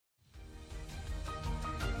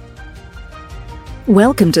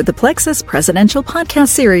Welcome to the Plexus Presidential Podcast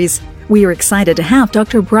Series. We are excited to have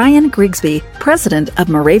Dr. Bryon Grigsby, president of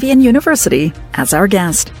Moravian University, as our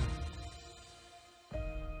guest.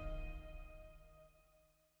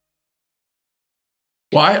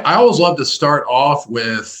 Well, I always love to start off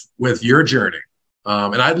with your journey.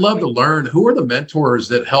 And I'd love to learn who are the mentors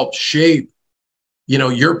that helped shape,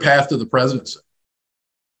 your path to the presidency.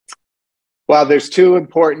 Well, there's two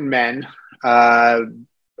important men.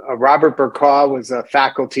 Robert Bryon was a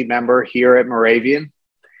faculty member here at Moravian.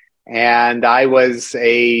 And I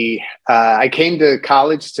came to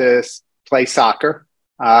college to play soccer,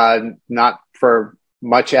 not for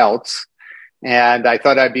much else. And I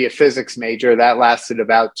thought I'd be a physics major. That lasted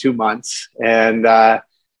about 2 months. And I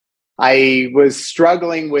was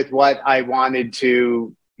struggling with what I wanted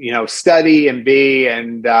to, study and be.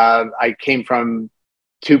 And I came from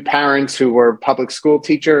two parents who were public school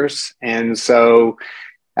teachers. And so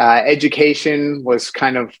education was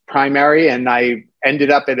kind of primary. And I ended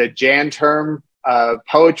up at a Jan term,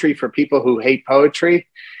 poetry for people who hate poetry.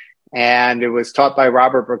 And it was taught by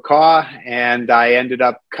Robert Bryon. And I ended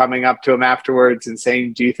up coming up to him afterwards and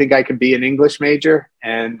saying, "Do you think I could be an English major?"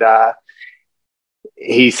 And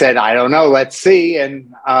he said, "I don't know. Let's see."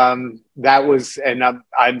 And I'm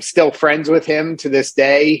still friends with him to this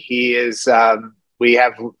day. He is,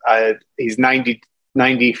 he's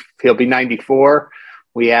 90, he'll be 94.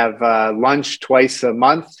 We have lunch twice a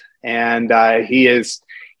month. And he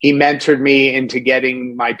mentored me into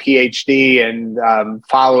getting my PhD and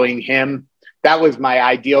following him. That was my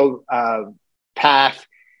ideal path.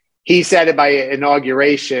 He said at my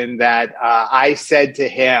inauguration that I said to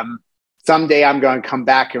him, "Someday I'm going to come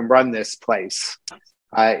back and run this place."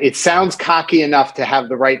 It sounds cocky enough to have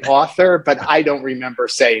the right author, but I don't remember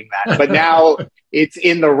saying that. But now it's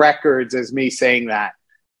in the records as me saying that.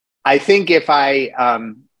 I think if I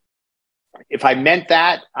meant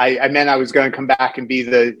that, I meant I was going to come back and be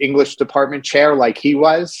the English department chair like he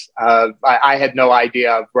was. I had no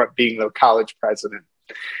idea of being the college president.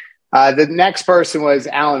 The next person was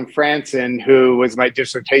Alan Franson, who was my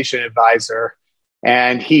dissertation advisor.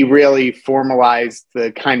 And he really formalized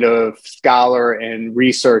the kind of scholar and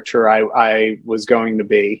researcher I was going to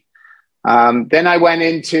be. Then I went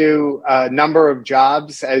into a number of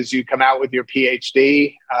jobs as you come out with your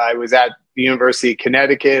PhD. I was at the University of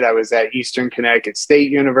Connecticut. I was at Eastern Connecticut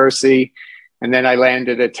State University. And then I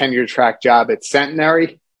landed a tenure track job at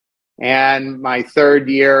Centenary. And my third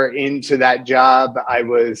year into that job, I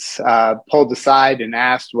was pulled aside and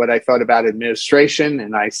asked what I thought about administration.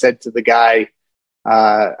 And I said to the guy,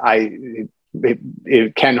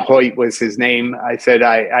 Ken Hoyt was his name. I said,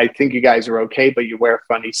 I think you guys are okay, but you wear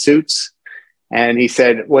funny suits. And he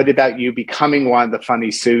said, "What about you becoming one of the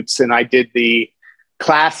funny suits?" And I did the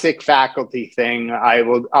classic faculty thing.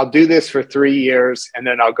 I'll do this for 3 years and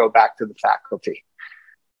then I'll go back to the faculty.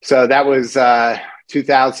 So that was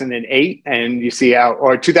 2008 and you see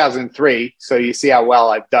or 2003. So you see how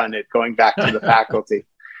well I've done it going back to the faculty.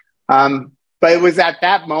 But it was at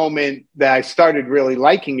that moment that I started really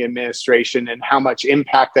liking administration and how much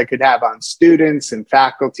impact I could have on students and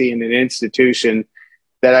faculty in an institution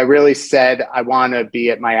that I really said, I want to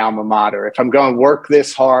be at my alma mater. If I'm going to work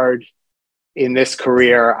this hard in this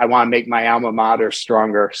career, I want to make my alma mater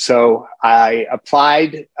stronger. So I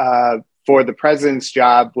applied for the president's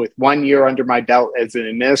job with 1 year under my belt as an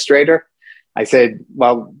administrator. I said,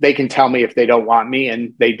 well, they can tell me if they don't want me,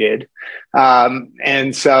 and they did.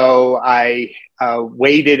 And so I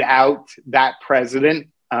waited out that president,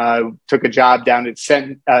 took a job down at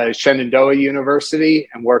Shenandoah University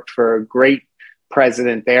and worked for a great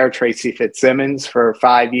president there, Tracy Fitzsimmons, for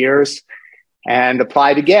 5 years, and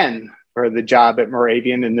applied again for the job at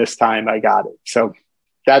Moravian, and this time I got it. So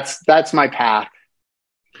that's my path.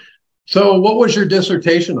 So what was your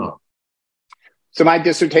dissertation on? So my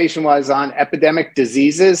dissertation was on epidemic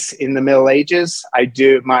diseases in the Middle Ages.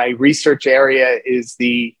 My research area is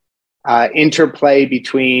the interplay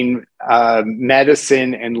between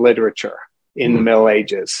medicine and literature in the Middle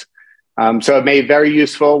Ages. So it made it very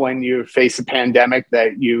useful when you face a pandemic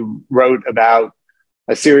that you wrote about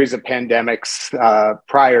a series of pandemics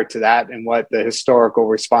prior to that and what the historical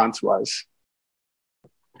response was.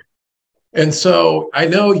 And so I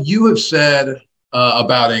know you have said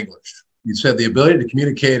about English. You said the ability to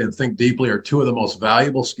communicate and think deeply are two of the most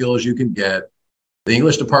valuable skills you can get. The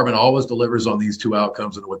English department always delivers on these two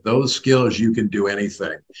outcomes, and with those skills, you can do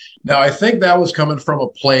anything. Now, I think that was coming from a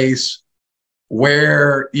place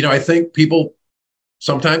where, I think people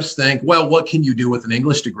sometimes think, well, what can you do with an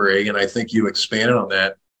English degree? And I think you expanded on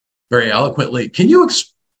that very eloquently. Can you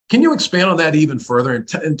expand on that even further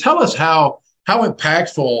and tell us how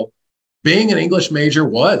impactful being an English major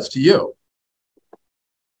was to you?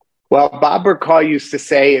 Well, Bob Burkaw used to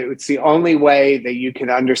say it's the only way that you can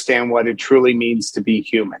understand what it truly means to be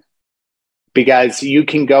human, because you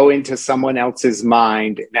can go into someone else's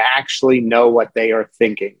mind and actually know what they are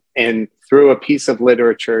thinking. And through a piece of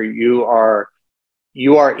literature, you are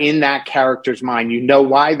in that character's mind. You know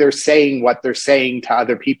why they're saying what they're saying to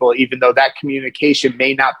other people, even though that communication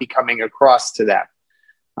may not be coming across to them.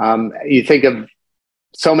 You think of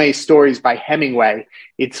so many stories by Hemingway,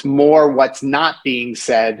 it's more what's not being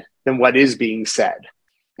said than what is being said.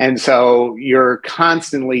 And so you're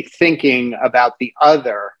constantly thinking about the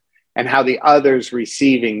other and how the other's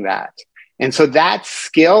receiving that. And so that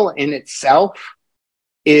skill in itself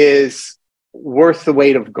is worth the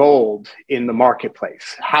weight of gold in the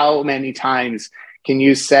marketplace. How many times can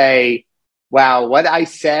you say, wow, what I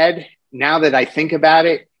said, now that I think about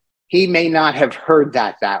it, he may not have heard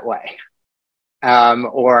that way.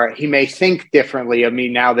 Or he may think differently of me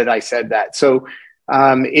now that I said that. So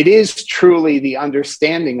it is truly the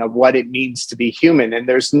understanding of what it means to be human. And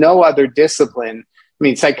there's no other discipline. I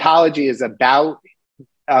mean, psychology is about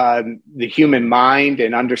the human mind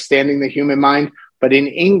and understanding the human mind. But in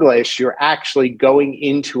English, you're actually going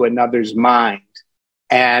into another's mind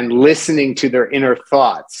and listening to their inner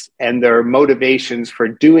thoughts and their motivations for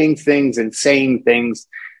doing things and saying things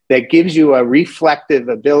that gives you a reflective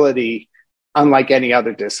ability unlike any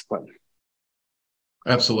other discipline.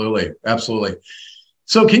 Absolutely. Absolutely.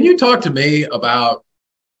 So can you talk to me about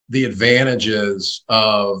the advantages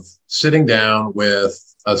of sitting down with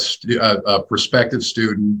a prospective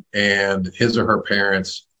student and his or her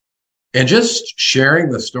parents and just sharing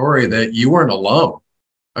the story that you were an alum?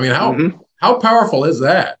 I mean, how powerful is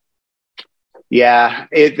that? Yeah,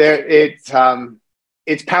 it's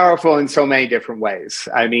powerful in so many different ways.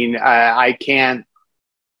 I mean, I can't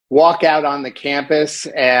walk out on the campus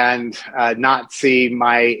and not see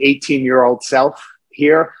my 18-year-old self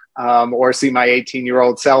here, or see my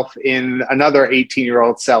 18-year-old self in another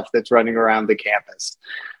 18-year-old self that's running around the campus.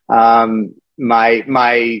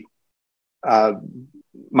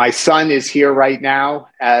 My son is here right now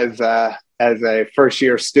as a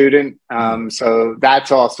first-year student, so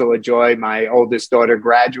that's also a joy. My oldest daughter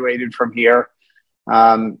graduated from here.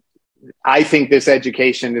 I think this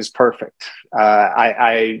education is perfect.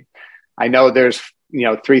 I know there's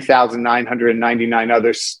 3,999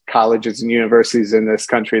 other colleges and universities in this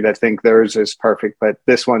country that think theirs is perfect, but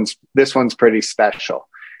this one's pretty special.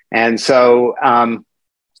 And so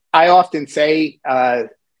I often say,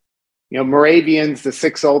 Moravian's the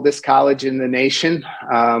sixth oldest college in the nation.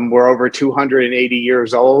 We're over 280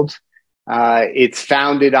 years old. It's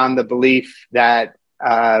founded on the belief that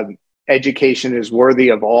education is worthy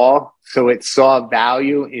of all. So it saw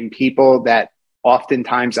value in people that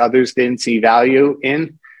oftentimes others didn't see value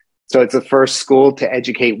in. So it's the first school to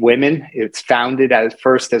educate women. It's founded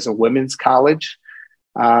first as a women's college.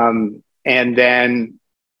 And then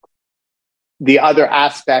the other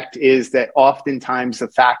aspect is that oftentimes the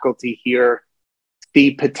faculty here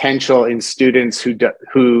see potential in students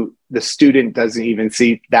who the student doesn't even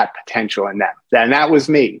see that potential in them. And that was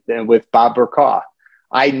me. Then with Bob Burkaw,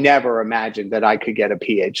 I never imagined that I could get a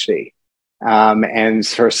PhD. And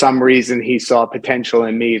for some reason, he saw potential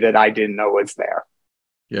in me that I didn't know was there.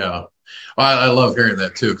 Yeah. I love hearing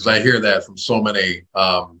that too, because I hear that from so many,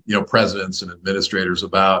 presidents and administrators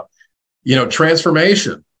about,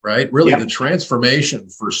 transformation, right? Really the transformation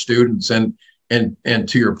for students and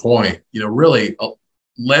to your point, really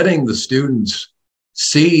letting the students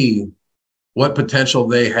see what potential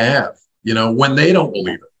they have, when they don't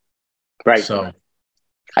believe it. Right. So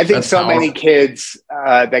I think so many kids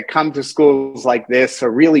that come to schools like this are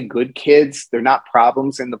really good kids. They're not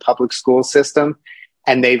problems in the public school system,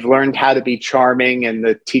 and they've learned how to be charming, and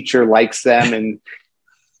the teacher likes them, and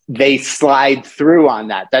they slide through on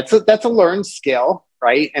that. That's a learned skill,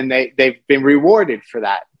 right? And they've been rewarded for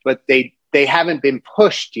that, but they haven't been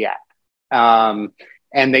pushed yet. And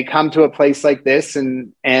they come to a place like this,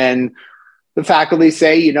 and the faculty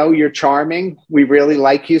say, you're charming. We really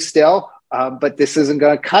like you still. But this isn't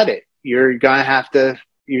going to cut it. You're going to have to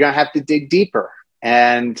dig deeper.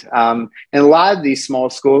 And a lot of these small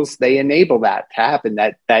schools, they enable that to happen,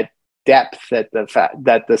 that depth that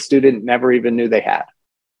the student never even knew they had.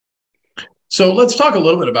 So let's talk a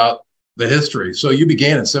little bit about the history. So you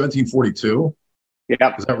began in 1742.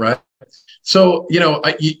 Yeah. Is that right? So,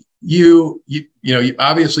 you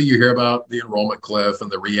obviously you hear about the enrollment cliff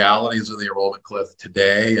and the realities of the enrollment cliff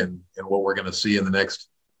today and what we're going to see in the next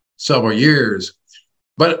several years.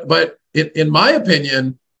 But in my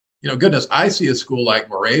opinion, goodness, I see a school like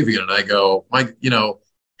Moravian and I go,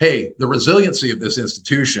 hey, the resiliency of this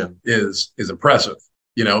institution is impressive,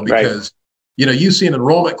 because, you've seen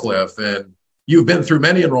enrollment cliff, and you've been through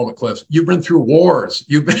many enrollment cliffs. You've been through wars.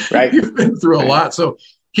 You've been through a lot. So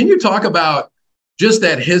can you talk about just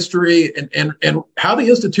that history and how the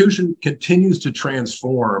institution continues to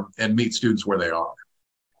transform and meet students where they are?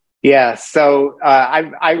 Yeah. So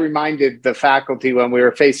I reminded the faculty when we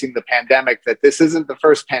were facing the pandemic that this isn't the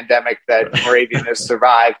first pandemic that Moravian has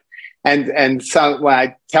survived. And so when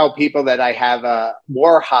I tell people that I have a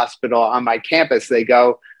war hospital on my campus, they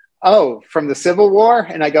go, "Oh, from the Civil War?"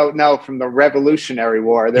 And I go, "No, from the Revolutionary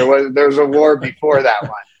War. There's a war before that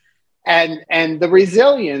one." And the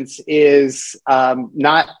resilience is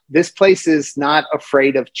not. This place is not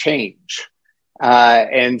afraid of change,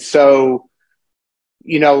 and so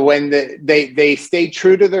when they stay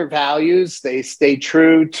true to their values, they stay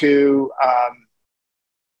true to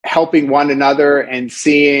helping one another and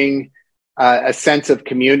seeing a sense of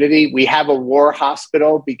community. We have a war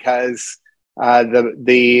hospital because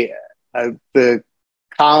the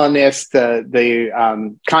colonists,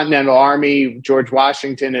 the Continental Army, George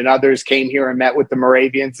Washington and others came here and met with the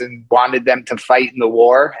Moravians and wanted them to fight in the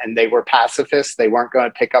war. And they were pacifists. They weren't going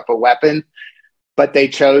to pick up a weapon, but they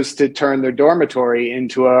chose to turn their dormitory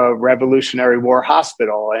into a Revolutionary War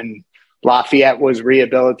hospital. And Lafayette was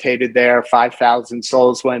rehabilitated there. 5,000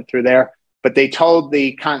 souls went through there. But they told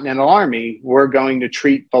the Continental Army, we're going to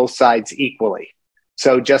treat both sides equally.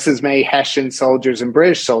 So just as many Hessian soldiers and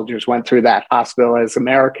British soldiers went through that hospital as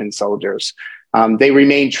American soldiers, they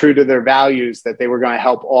remained true to their values that they were going to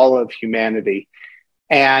help all of humanity.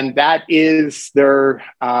 And that is their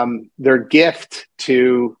gift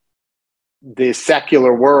to the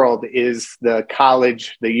secular world, is the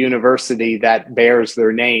college, the university that bears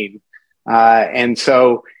their name. And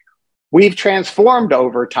so we've transformed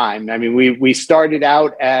over time. I mean, we started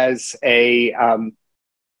out as a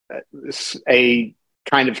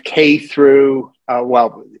kind of K through,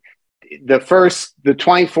 the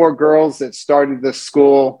 24 girls that started the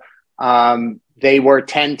school, they were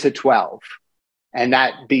 10 to 12. And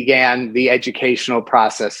that began the educational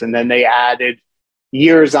process. And then they added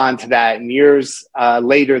years onto that and years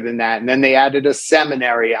later than that. And then they added a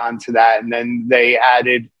seminary onto that. And then they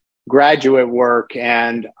added graduate work.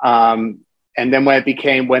 And then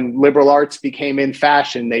when liberal arts became in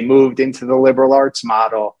fashion, they moved into the liberal arts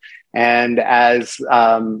model. And as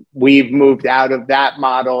we've moved out of that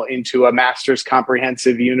model into a master's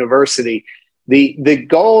comprehensive university, the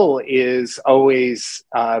goal is always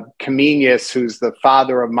Comenius, who's the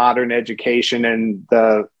father of modern education and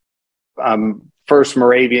the one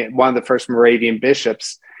of the first Moravian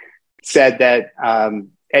bishops, said that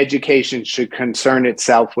education should concern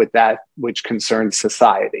itself with that which concerns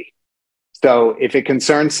society. So if it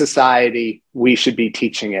concerns society, we should be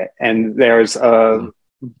teaching it. And there's so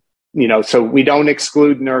we don't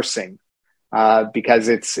exclude nursing because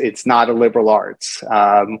it's not a liberal arts.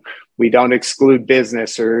 We don't exclude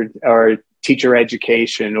business or teacher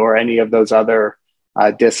education or any of those other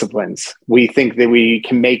disciplines. We think that we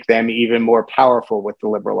can make them even more powerful with the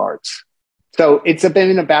liberal arts. So it's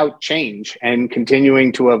been about change and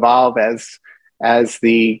continuing to evolve as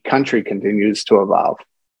the country continues to evolve.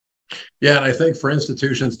 Yeah, and I think for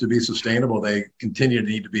institutions to be sustainable, they continue to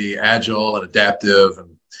need to be agile and adaptive.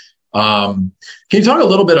 And can you talk a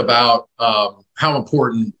little bit about how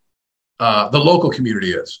important the local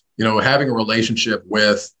community is? Having a relationship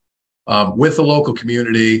with the local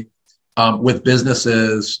community, with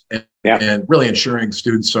businesses, and really ensuring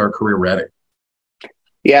students are career ready.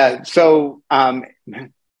 Yeah. So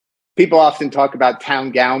people often talk about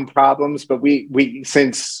town gown problems, but we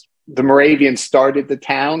since the Moravians started the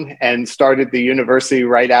town and started the university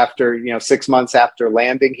right after, 6 months after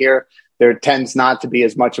landing here, there tends not to be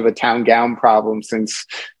as much of a town gown problem since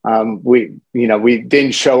we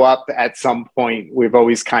didn't show up at some point. We've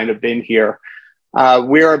always kind of been here.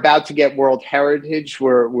 We're about to get World Heritage.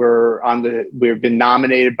 We've been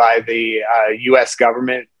nominated by the U.S.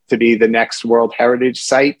 government to be the next World Heritage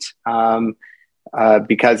site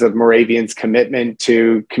because of Moravian's commitment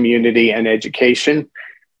to community and education.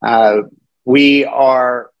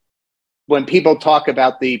 When people talk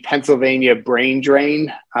about the Pennsylvania brain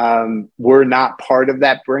drain, we're not part of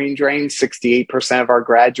that brain drain. 68% of our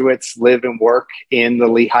graduates live and work in the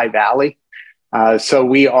Lehigh Valley. So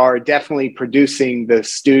we are definitely producing the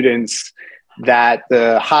students that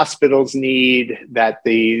the hospitals need, that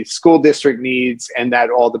the school district needs, and that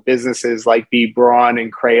all the businesses like Bryon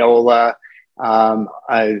and Crayola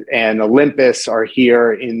and Olympus are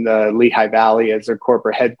here in the Lehigh Valley as their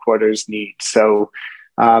corporate headquarters need. So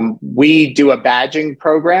we do a badging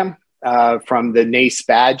program from the NACE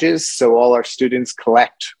badges. So all our students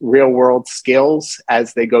collect real world skills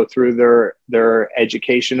as they go through their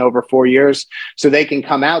education over 4 years. So they can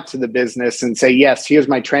come out to the business and say, yes, here's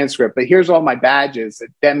my transcript, but here's all my badges that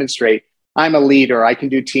demonstrate I'm a leader. I can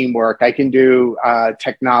do teamwork. I can do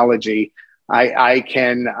technology.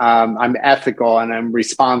 I'm ethical and I'm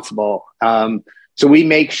responsible. So we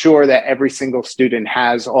make sure that every single student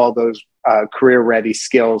has all those career-ready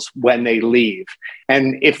skills when they leave.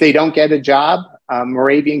 And if they don't get a job,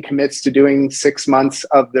 Moravian commits to doing 6 months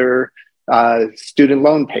of their student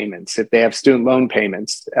loan payments if they have student loan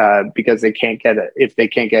payments because they can't get if they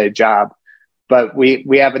can't get a job. But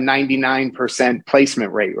we have a 99%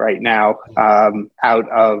 placement rate right now out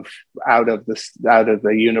of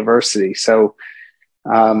the university. So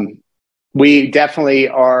we definitely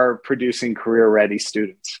are producing career-ready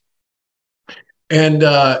students. And,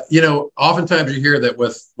 oftentimes you hear that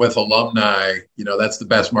with alumni, that's the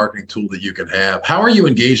best marketing tool that you can have. How are you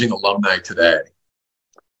engaging alumni today?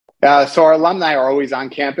 So our alumni are always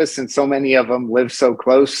on campus, and so many of them live so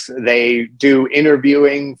close. They do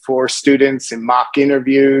interviewing for students and mock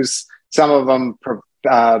interviews. Some of them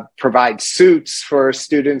provide suits for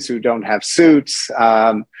students who don't have suits.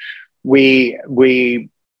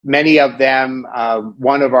 Many of them.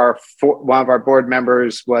 One of our board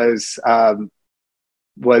members was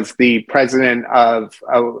the president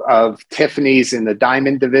of Tiffany's in the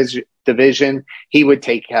Diamond division. He would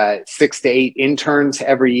take 6 to 8 interns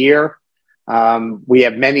every year. We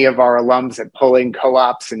have many of our alums that pull in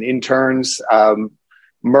co-ops and interns.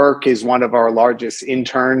 Merck is one of our largest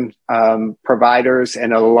intern providers,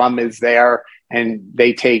 and an alum is there, and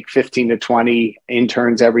they take 15 to 20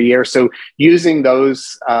 interns every year. So using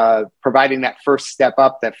those, providing that first step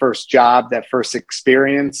up, that first job, that first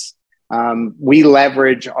experience, we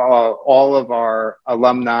leverage all of our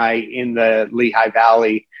alumni in the Lehigh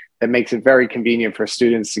Valley. That makes it very convenient for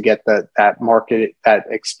students to get that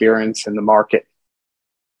experience in the market.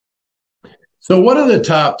 So what are the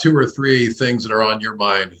top 2 or 3 things that are on your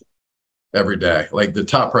mind every day, like the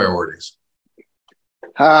top priorities?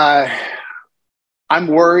 I'm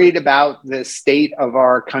worried about the state of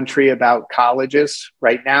our country about colleges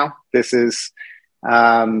right now. This is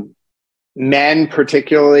men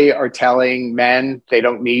particularly are telling men they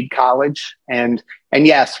don't need college. And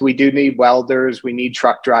yes, we do need welders, we need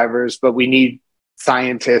truck drivers, but we need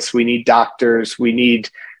scientists, we need doctors, we need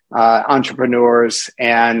entrepreneurs.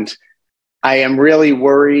 And I am really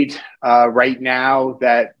worried right now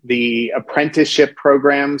that the apprenticeship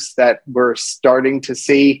programs that we're starting to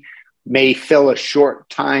see may fill a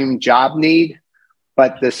short-time job need,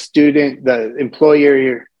 but the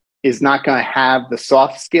employer is not going to have the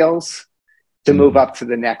soft skills to move up to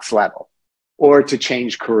the next level or to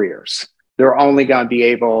change careers. They're only going to be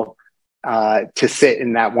able to sit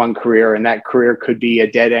in that one career, and that career could be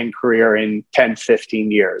a dead-end career in 10,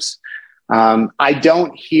 15 years. I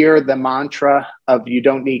don't hear the mantra of you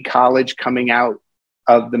don't need college coming out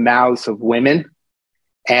of the mouths of women.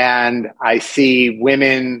 And I see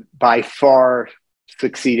women by far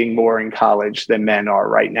succeeding more in college than men are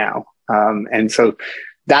right now. And so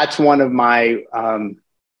that's one of my...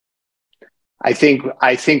 I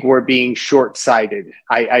think we're being short-sighted.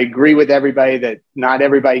 I agree with everybody that not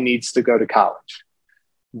everybody needs to go to college,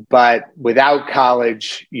 but without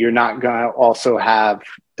college, you're not going to also have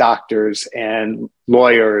doctors and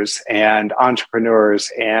lawyers and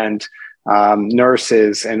entrepreneurs and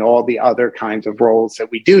nurses and all the other kinds of roles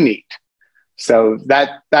that we do need. So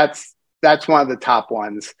that's one of the top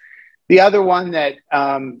ones. The other one that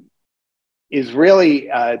is really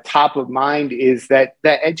top of mind is that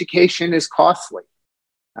education is costly.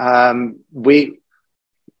 We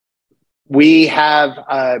have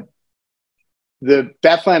the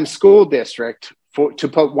Bethlehem School District, to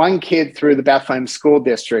put one kid through the Bethlehem School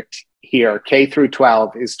District here, K through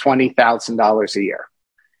 12, is $20,000 a year.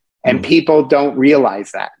 And people don't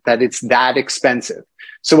realize that it's that expensive.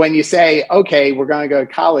 So when you say, okay, we're going to go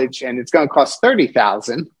to college and it's going to cost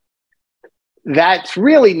 $30,000, that's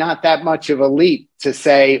really not that much of a leap to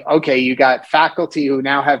say, okay, you got faculty who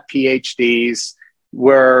now have PhDs,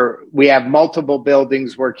 we have multiple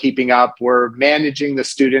buildings we're keeping up, we're managing the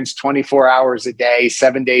students 24 hours a day,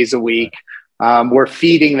 7 days a week. We're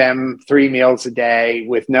feeding them 3 meals a day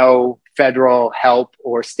with no federal help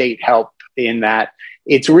or state help in that.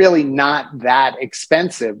 It's really not that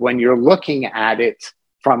expensive when you're looking at it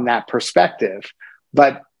from that perspective.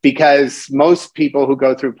 But because most people who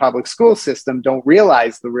go through public school system don't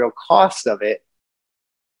realize the real cost of it,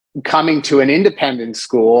 coming to an independent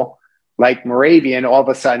school like Moravian, all of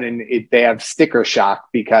a sudden they have sticker shock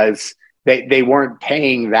because they weren't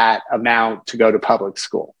paying that amount to go to public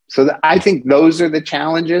school. So I think those are the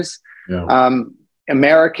challenges. Yeah.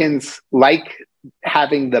 Americans like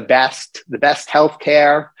having the best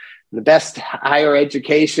healthcare, the best higher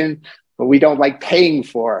education, but we don't like paying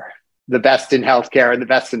for the best in healthcare and the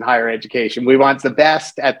best in higher education. We want the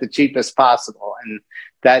best at the cheapest possible. And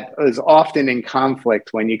that is often in conflict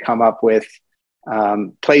when you come up with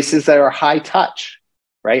places that are high touch,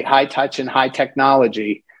 right? High touch and high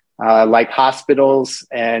technology, like hospitals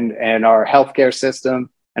and our healthcare system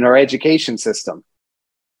and our education system.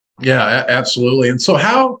 Yeah, absolutely. And so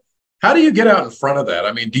how do you get out in front of that?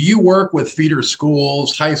 I mean, do you work with feeder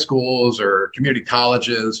schools, high schools, or community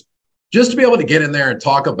colleges just to be able to get in there and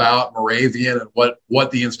talk about Moravian and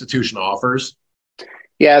what the institution offers?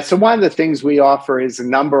 Yeah, so one of the things we offer is a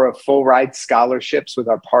number of full ride scholarships with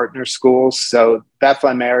our partner schools. So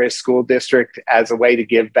Bethlehem Area School District, as a way to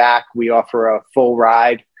give back, we offer a full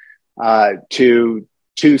ride to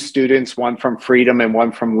 2 students, one from Freedom and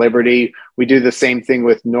one from Liberty. We do the same thing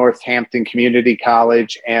with Northampton Community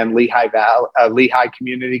College and Lehigh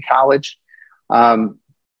Community College.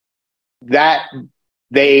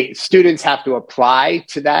 Students have to apply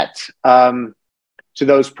to that, to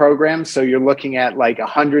those programs. So you're looking at like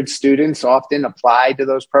 100 students often apply to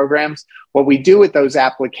those programs. What we do with those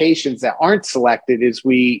applications that aren't selected is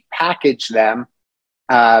we package them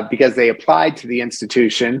because they applied to the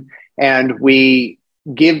institution, and we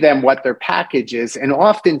give them what their package is. And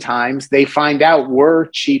oftentimes they find out we're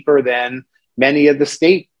cheaper than many of the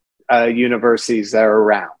state universities that are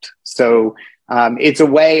around. So it's a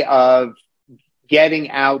way of getting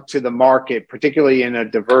out to the market, particularly in a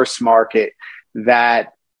diverse market,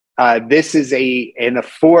 that this is an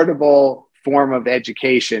affordable form of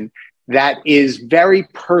education that is very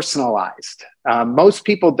personalized. Most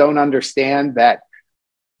people don't understand that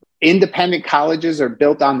independent colleges are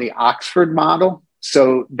built on the Oxford model.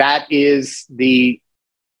 So that is the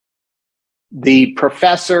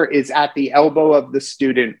professor is at the elbow of the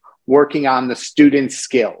student working on the student's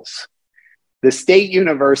skills. The state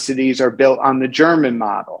universities are built on the German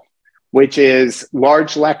model, which is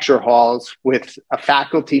large lecture halls with a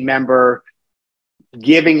faculty member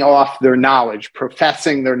giving off their knowledge,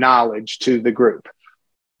 professing their knowledge to the group.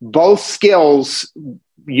 Both skills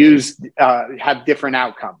have different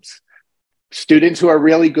outcomes. Students who are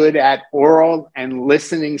really good at oral and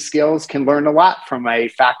listening skills can learn a lot from a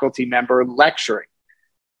faculty member lecturing.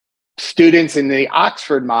 Students in the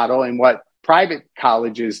Oxford model and what private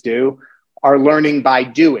colleges do are learning by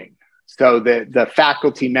doing. So the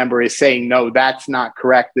faculty member is saying, no, that's not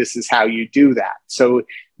correct. This is how you do that. So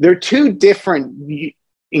they're 2 different,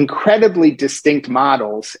 incredibly distinct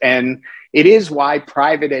models. And it is why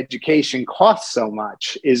private education costs so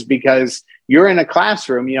much, is because you're in a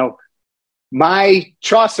classroom. My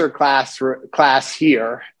Chaucer class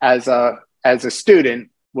here as a student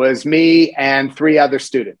was me and 3 other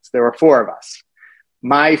students. There were 4 of us.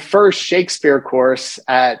 My first Shakespeare course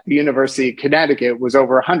at the University of Connecticut was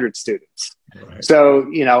over 100 students. Right. So,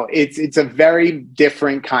 it's a very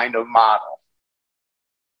different kind of model.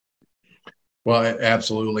 Well,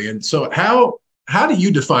 absolutely. And so how do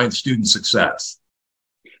you define student success?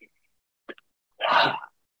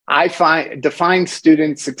 I define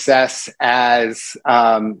student success as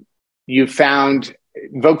you found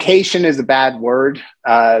vocation is a bad word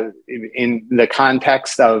in the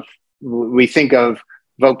context of, we think of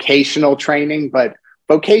vocational training, but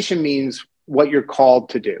vocation means what you're called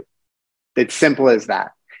to do. It's simple as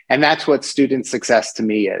that. And that's what student success to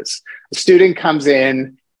me is. A student comes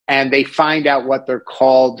in and they find out what they're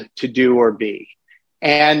called to do or be.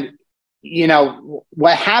 And,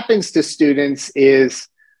 what happens to students is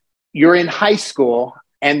you're in high school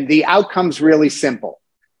and the outcome's really simple.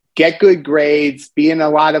 Get good grades, be in a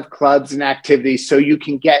lot of clubs and activities so you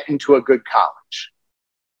can get into a good college.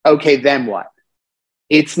 Okay, then what?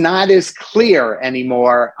 It's not as clear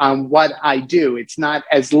anymore on what I do. It's not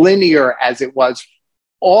as linear as it was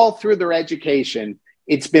all through their education.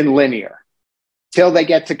 It's been linear till they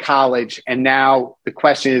get to college. And now the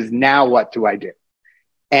question is, now what do I do?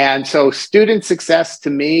 And so student success to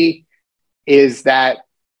me is that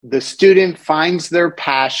the student finds their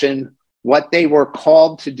passion, what they were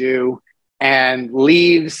called to do, and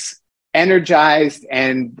leaves energized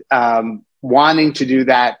and wanting to do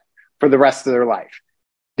that for the rest of their life.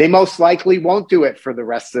 They most likely won't do it for the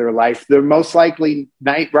rest of their life. They're most likely,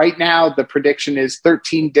 right now, the prediction is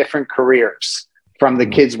 13 different careers from the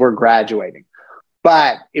kids we're graduating.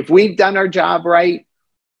 But if we've done our job right,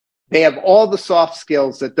 they have all the soft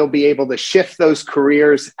skills that they'll be able to shift those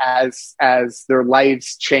careers as their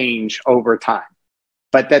lives change over time.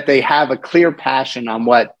 But that they have a clear passion on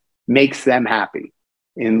what makes them happy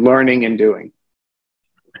in learning and doing.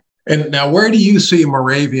 And now, where do you see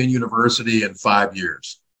Moravian University in 5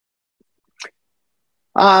 years?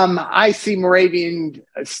 I see Moravian,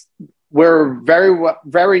 we're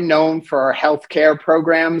very known for our healthcare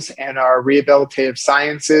programs and our rehabilitative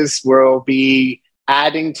sciences. We'll be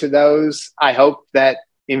adding to those. I hope that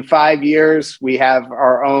in 5 years, we have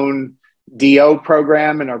our own DO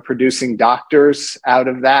program and are producing doctors out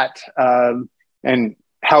of that, and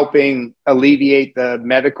helping alleviate the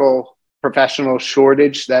medical professional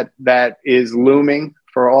shortage that is looming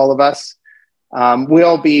for all of us.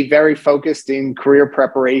 We'll be very focused in career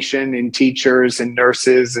preparation in teachers and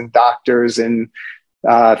nurses and doctors and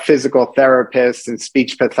physical therapists and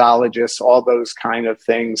speech pathologists, all those kind of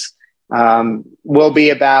things. We'll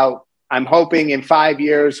be about, I'm hoping in 5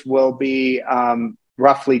 years, we'll be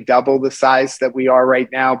roughly double the size that we are right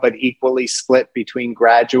now, but equally split between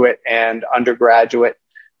graduate and undergraduate.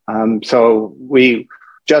 So we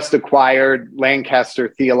just acquired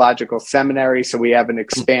Lancaster Theological Seminary, so we have an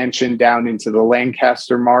expansion down into the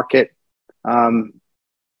Lancaster market. I'm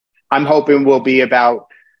hoping we'll be about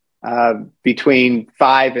between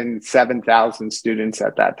 5,000 and 7,000 students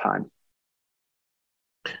at that time.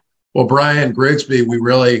 Well, Bryon Grigsby, we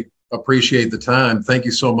really appreciate the time. Thank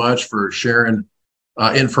you so much for sharing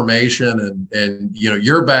information and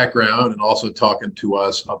your background, and also talking to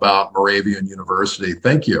us about Moravian University.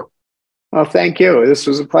 Thank you. Well, thank you. This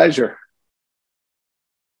was a pleasure.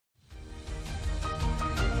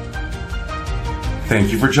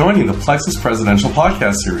 Thank you for joining the Plexus Presidential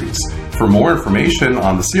Podcast Series. For more information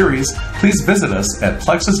on the series, please visit us at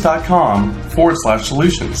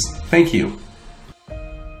plexus.com/solutions. Thank you.